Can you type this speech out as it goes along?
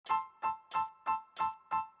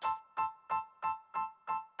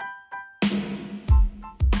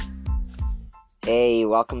Hey,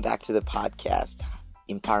 welcome back to the podcast,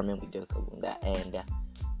 Empowerment with Dale Kabunda, and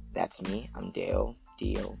that's me. I'm Dale,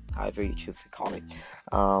 however you choose to call it.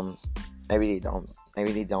 Um, I really don't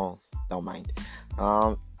mind.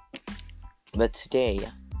 Um, but today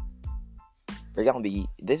we're gonna be.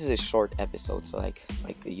 This is a short episode, so like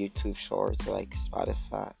the YouTube shorts or like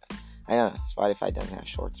Spotify. I know Spotify doesn't have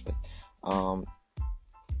shorts, but um,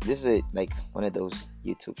 this is like one of those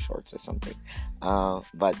YouTube shorts or something.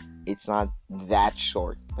 But it's not that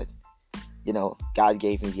short, but God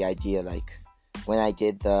gave me the idea like when I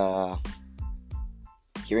did the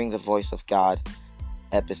hearing the voice of God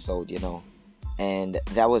episode, and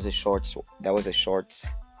that was a short,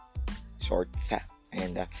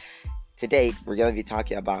 and today we're gonna be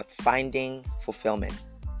talking about finding fulfillment.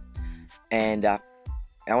 And I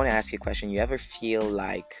want to ask you a question. You ever feel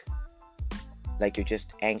like you're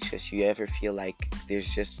just anxious? You ever feel like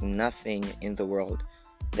there's just nothing in the world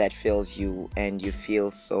that fills you, and you feel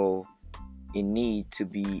so in need to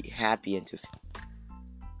be happy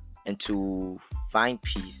and to find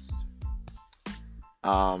peace?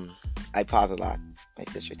 I pause a lot. My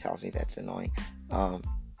sister tells me that's annoying. Um,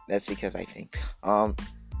 that's because I think.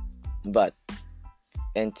 But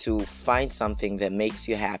and to find something that makes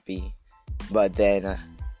you happy, but then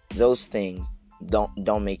those things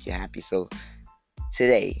don't make you happy. So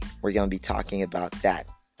today we're gonna be talking about that,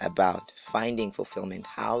 about finding fulfillment.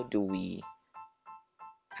 How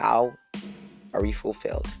are we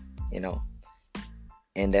fulfilled? You know,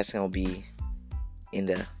 and that's gonna be in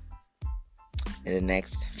the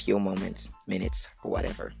next few minutes, or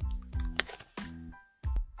whatever.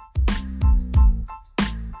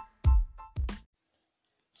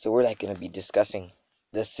 So we're gonna be discussing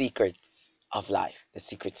the secrets of life, the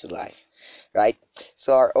secrets of life, right?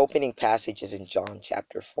 So our opening passage is in John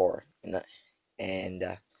chapter 4,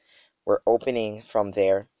 and we're opening from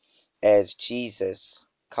there as Jesus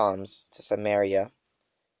comes to Samaria.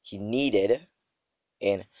 He needed,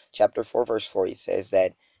 in chapter 4, verse 4, he says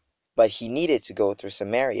that, but he needed to go through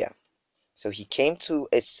Samaria. So he came to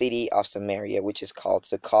a city of Samaria, which is called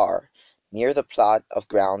Sychar, near the plot of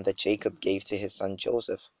ground that Jacob gave to his son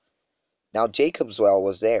Joseph. Now Jacob's well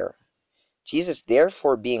was there. Jesus,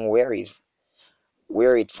 therefore, being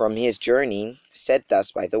wearied from his journey, sat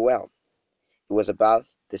thus by the well. It was about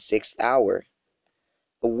the 6th hour.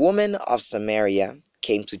 A woman of Samaria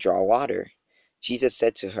came to draw water. Jesus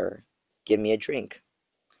said to her, "Give me a drink."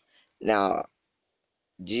 Now,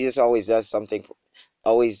 Jesus always does what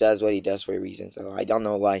he does for a reason. So I don't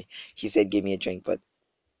know why he said, "Give me a drink," but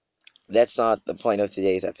that's not the point of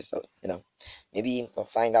today's episode. Maybe we'll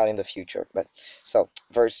find out in the future. But so,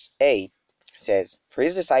 verse 8 says,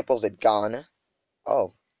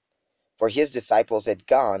 oh, for his disciples had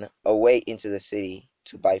gone away into the city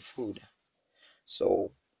to buy food.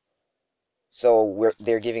 So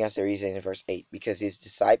they're giving us a reason in verse 8, because his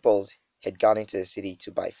disciples had gone into the city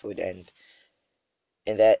to buy food, and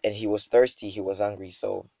he was thirsty, he was hungry.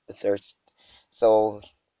 So the thirst. So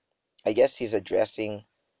I guess he's addressing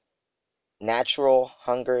natural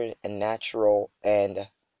hunger and natural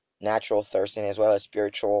thirsting, as well as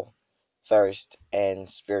spiritual thirst and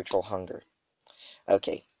spiritual hunger.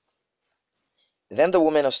 Okay. Then the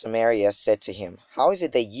woman of Samaria said to him, "How is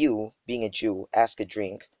it that you, being a Jew, ask a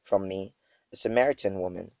drink from me, a Samaritan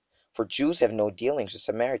woman? For Jews have no dealings with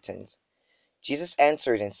Samaritans." Jesus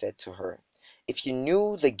answered and said to her, "If you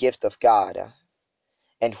knew the gift of God,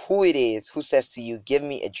 and who it is who says to you, 'Give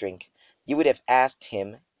me a drink,' you would have asked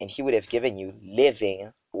him, and he would have given you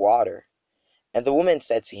living water." And the woman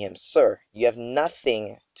said to him, "Sir, you have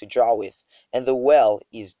nothing to draw with, and the well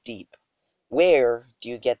is deep. Where do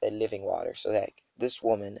you get the living water?" So that this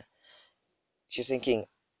woman, she's thinking,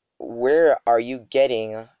 where are you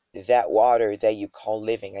getting that water that you call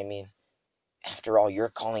living? I mean, after all, you're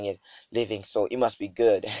calling it living, so it must be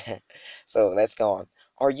good. So let's go on.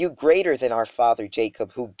 "Are you greater than our father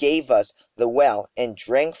Jacob, who gave us the well and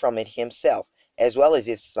drank from it himself, as well as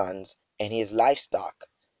his sons and his livestock?"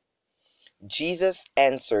 Jesus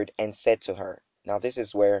answered and said to her, now this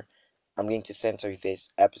is where I'm going to center this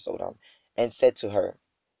episode on, and said to her,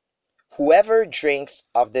 "Whoever drinks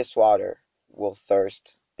of this water will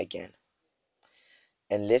thirst again."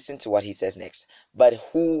 And listen to what he says next. "But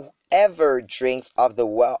whoever drinks of the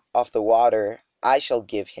water I shall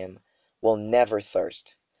give him will never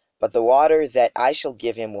thirst. But the water that I shall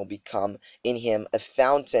give him will become in him a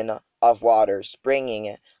fountain of water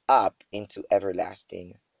springing up into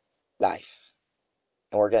everlasting life."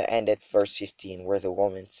 And we're going to end at verse 15, where the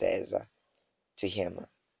woman says to him,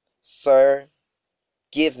 "Sir,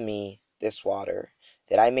 give me this water,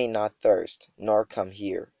 that I may not thirst, nor come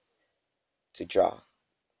here to draw."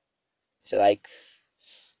 So like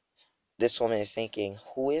this woman is thinking,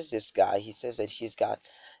 who is this guy? He says that he's got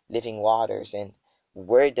living waters, and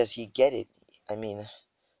where does he get it? I mean,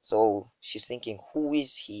 so she's thinking, who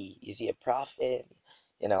is he? Is he a prophet?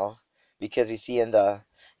 You know, because we see in the,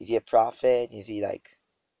 is he a prophet? Is he like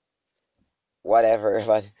whatever?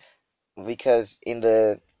 But because in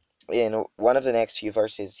one of the next few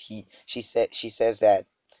verses, she says that,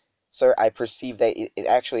 sir, I perceive that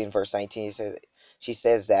actually in verse 19 she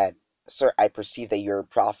says that, sir, I perceive that you're a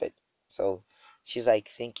prophet. So she's like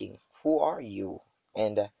thinking, who are you?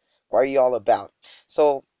 And what are you all about?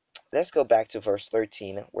 So let's go back to verse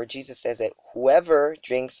 13 where Jesus says that whoever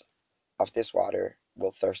drinks of this water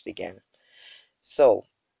will thirst again. So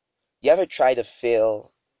you ever try to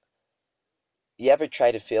feel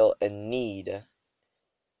a need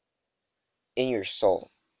in your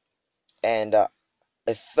soul, and a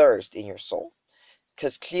thirst in your soul?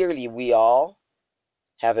 Because clearly we all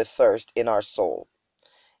have a thirst in our soul.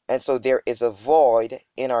 And so there is a void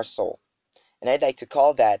in our soul. And I'd like to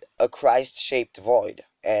call that a Christ shaped void.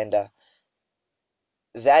 And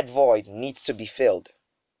that void needs to be filled.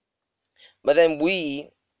 But then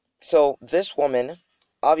so this woman,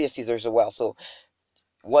 obviously there's a well. So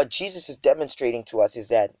what Jesus is demonstrating to us is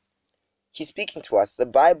that he's speaking to us. The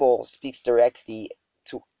Bible speaks directly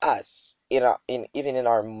to us even in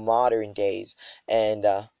our modern days, and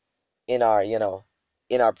in our,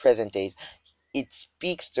 in our present days. It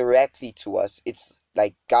speaks directly to us. It's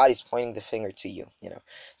like God is pointing the finger to you.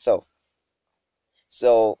 So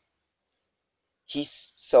so he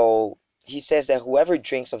says that whoever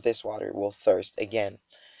drinks of this water will thirst again.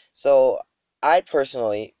 So I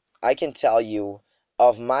personally, I can tell you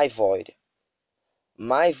of my void.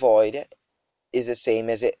 My void is the same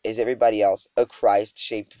as everybody else, a Christ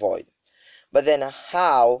shaped void. But then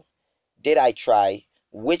how did I try?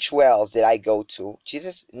 Which wells did I go to?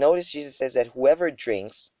 Notice Jesus says that whoever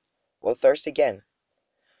drinks will thirst again.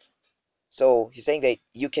 So he's saying that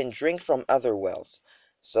you can drink from other wells.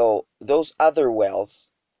 So those other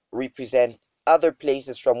wells represent other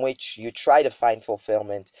places from which you try to find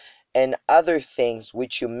fulfillment, and other things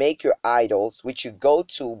which you make your idols, which you go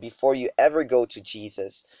to before you ever go to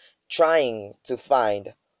Jesus, trying to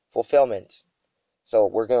find fulfillment. So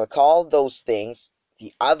we're going to call those things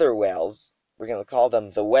the other wells. We're going to call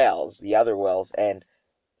them the wells, the other wells, and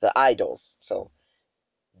the idols. So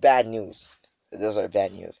bad news. Those are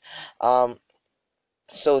bad news.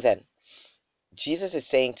 So then, Jesus is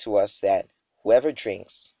saying to us that whoever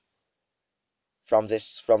drinks from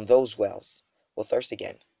those wells will thirst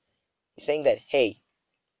again. He's saying that, hey,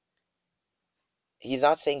 he's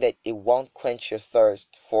not saying that it won't quench your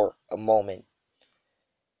thirst for a moment.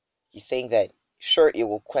 He's saying that, sure, it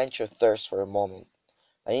will quench your thirst for a moment,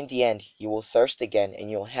 but in the end, you will thirst again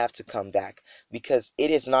and you'll have to come back, because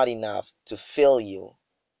it is not enough to fill you,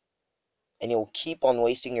 and you'll keep on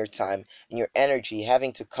wasting your time and your energy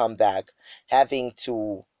having to come back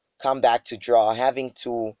to draw, having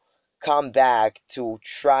to come back to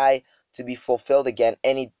try to be fulfilled again,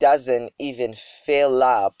 and it doesn't even fill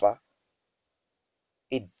up.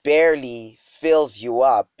 It barely fills you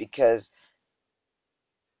up, because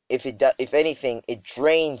if anything, it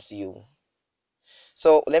drains you.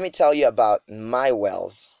 So let me tell you about my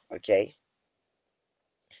wells, okay?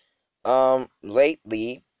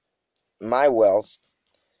 Lately, my wells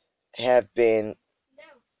have been,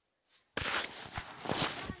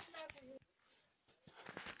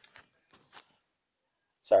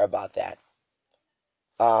 sorry about that.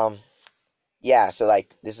 Um, yeah, so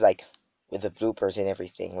like this is like with the bloopers and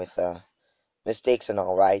everything, with mistakes and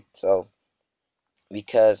all, right? So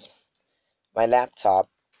because my laptop,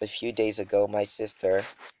 a few days ago, my sister,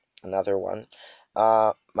 another one,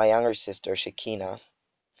 my younger sister Shakina,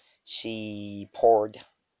 she poured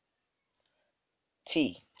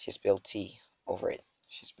tea. She spilled tea over it.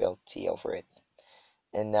 She spilled tea over it,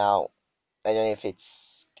 and now I don't know if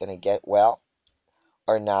it's gonna get well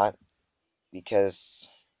or not,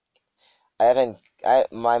 because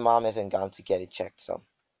my mom hasn't gone to get it checked, so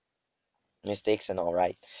mistakes and all,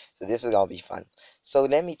 right. So this is gonna be fun. So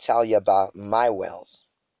let me tell you about my wells.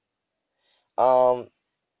 Um,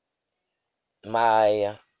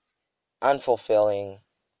 my unfulfilling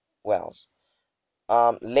wells.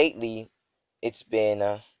 Lately, it's been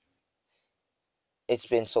uh, it's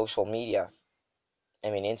been social media. I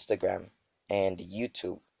mean Instagram and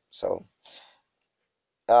YouTube. So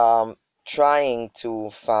trying to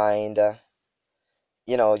find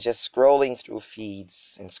just scrolling through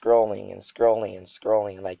feeds and scrolling and scrolling and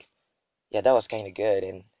scrolling, like, yeah, that was kind of good,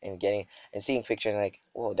 and getting and seeing pictures like,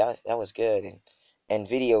 whoa, that was good, and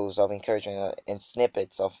videos of encouragement and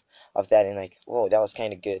snippets of that, and like, whoa, that was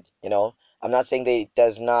kind of good. I'm not saying that it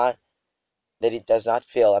does not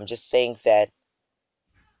fill. I'm just saying that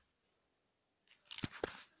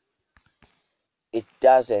it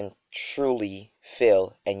doesn't truly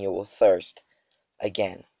fill, and you will thirst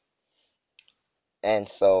again. And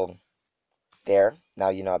so there, now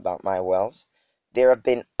you know about my wells. There have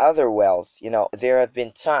been other wells. There have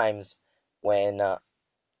been times when now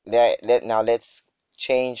let's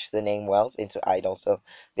change the name wells into idol. So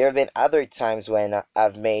there have been other times when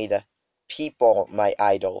I've made people my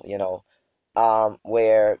idol.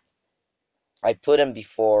 Where I put them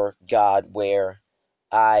before God, where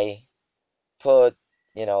I put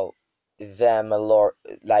them a Lord,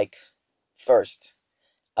 like, first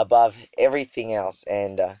above everything else,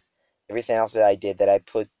 and everything else that I did, that I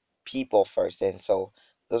put people first, and so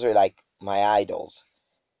those are like my idols,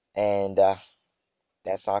 and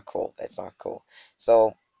that's not cool. That's not cool.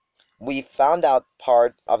 So we found out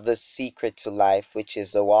part of the secret to life, which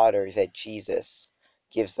is the water that Jesus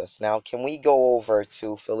gives us. Now, can we go over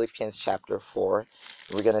to Philippians chapter 4?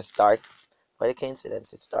 We're going to start. What a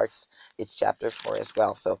coincidence. It's chapter 4 as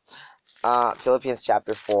well. So, Philippians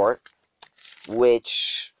chapter 4,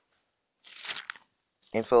 which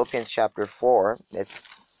in Philippians chapter 4,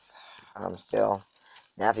 I'm still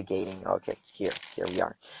navigating. Okay, here we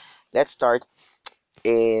are. Let's start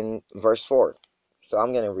in verse 4. So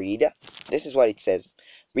I'm going to read. This is what it says.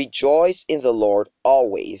 Rejoice in the Lord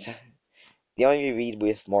always. The only read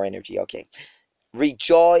with more energy. Okay.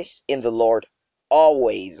 Rejoice in the Lord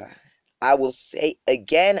always. I will say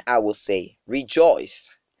again,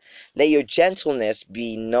 rejoice. Let your gentleness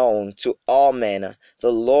be known to all men.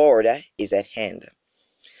 The Lord is at hand.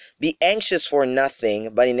 Be anxious for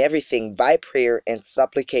nothing, but in everything by prayer and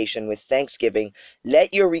supplication with thanksgiving,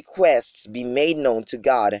 let your requests be made known to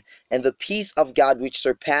God, and the peace of God which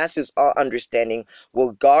surpasses all understanding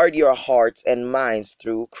will guard your hearts and minds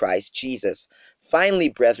through Christ Jesus. Finally,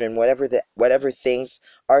 brethren, whatever things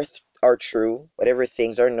are true, whatever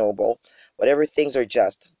things are noble, whatever things are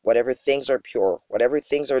just, whatever things are pure, whatever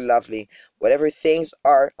things are lovely, whatever things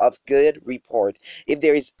are of good report, if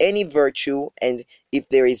there is any virtue and if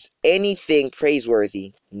there is anything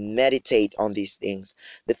praiseworthy, meditate on these things.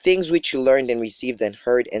 The things which you learned and received and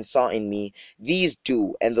heard and saw in me, these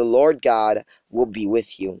do, and the Lord God will be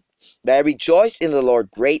with you. But I rejoice in the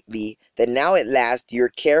Lord greatly that now at last your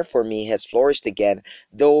care for me has flourished again,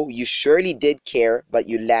 though you surely did care, but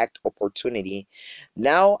you lacked opportunity.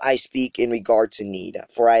 Now I speak in regard to need,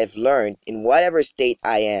 for I have learned, in whatever state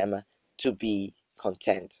I am, to be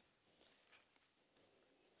content.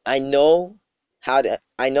 I know how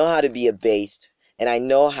to be abased, and I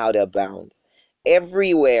know how to abound.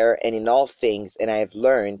 Everywhere and in all things, and I have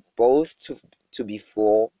learned both to be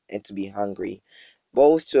full and to be hungry,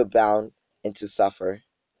 both to abound and to suffer.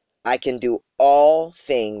 I can do all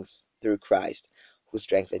things through Christ who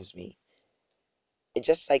strengthens me. It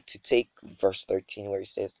just like to take verse 13 where he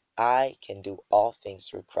says, I can do all things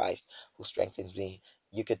through Christ who strengthens me.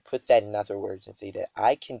 You could put that in other words and say that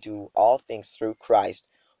I can do all things through Christ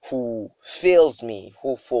who fills me,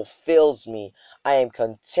 who fulfills me. I am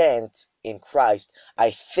content in Christ.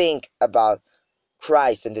 I think about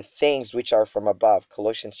Christ and the things which are from above.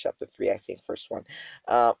 Colossians chapter 3, I think, verse 1.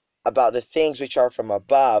 About the things which are from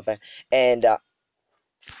above. And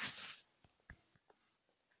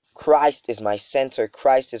Christ is my center.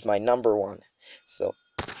 Christ is my number one. So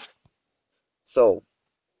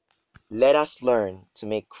let us learn to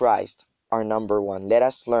make Christ our number one. Let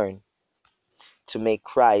us learn to make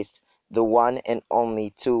Christ the one and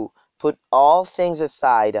only, to put all things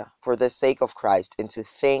aside for the sake of Christ and to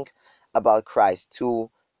think about Christ,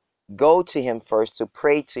 to go to him first, to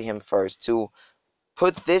pray to him first, to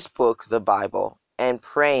put this book, the Bible, and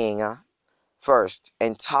praying first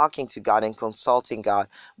and talking to God and consulting God.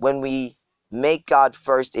 When we make God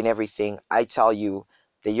first in everything, I tell you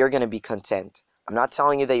that you're going to be content. I'm not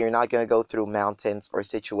telling you that you're not going to go through mountains or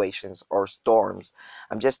situations or storms.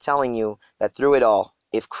 I'm just telling you that through it all,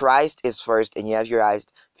 if Christ is first and you have your eyes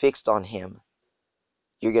fixed on him,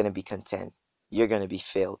 you're going to be content. You're going to be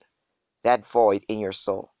filled. That void in your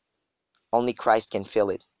soul, only Christ can fill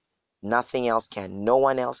it. Nothing else can. No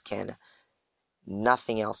one else can.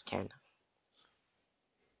 Nothing else can.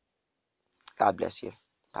 God bless you.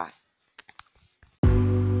 Bye.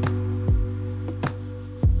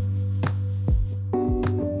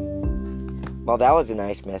 Well, that was a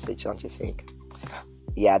nice message, don't you think?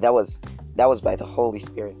 Yeah, that was by the Holy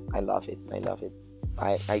Spirit. I love it. I love it.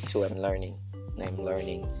 I too am learning. I'm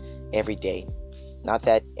learning every day. Not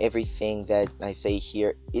that everything that I say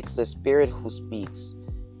here, it's the Spirit who speaks.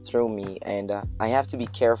 through me, and I have to be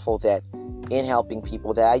careful that in helping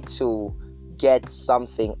people that I too get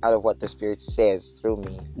something out of what the Spirit says through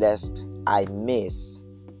me, lest I miss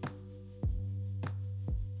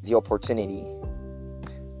the opportunity.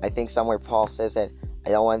 I think somewhere Paul says that I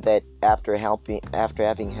don't want that after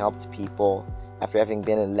having helped people, after having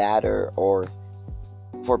been a ladder or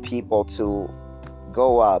for people to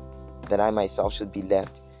go up, that I myself should be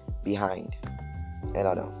left behind. I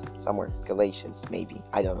don't know, somewhere Galatians maybe,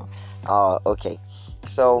 I don't know. Okay,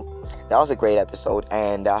 so that was a great episode,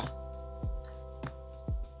 and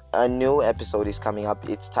a new episode is coming up.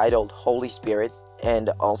 It's titled Holy Spirit, and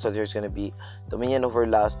also there's going to be Dominion Over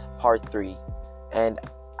Lust Part 3, and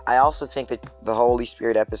I also think that the Holy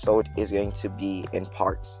Spirit episode is going to be in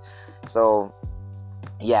parts. So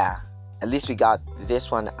yeah, at least we got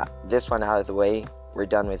this one out of the way. We're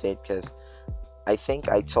done with it, because I think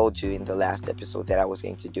I told you in the last episode that I was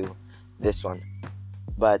going to do this one.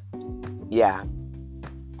 But yeah,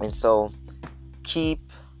 and so keep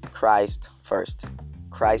Christ first.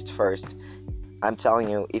 Christ first. I'm telling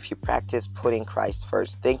you, if you practice putting Christ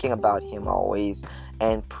first, thinking about Him always,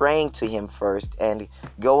 and praying to Him first, and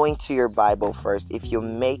going to your Bible first, if you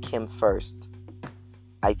make Him first,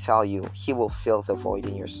 I tell you, He will fill the void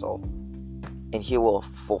in your soul. And He will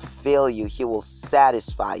fulfill you. He will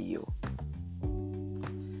satisfy you.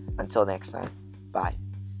 Until next time, bye.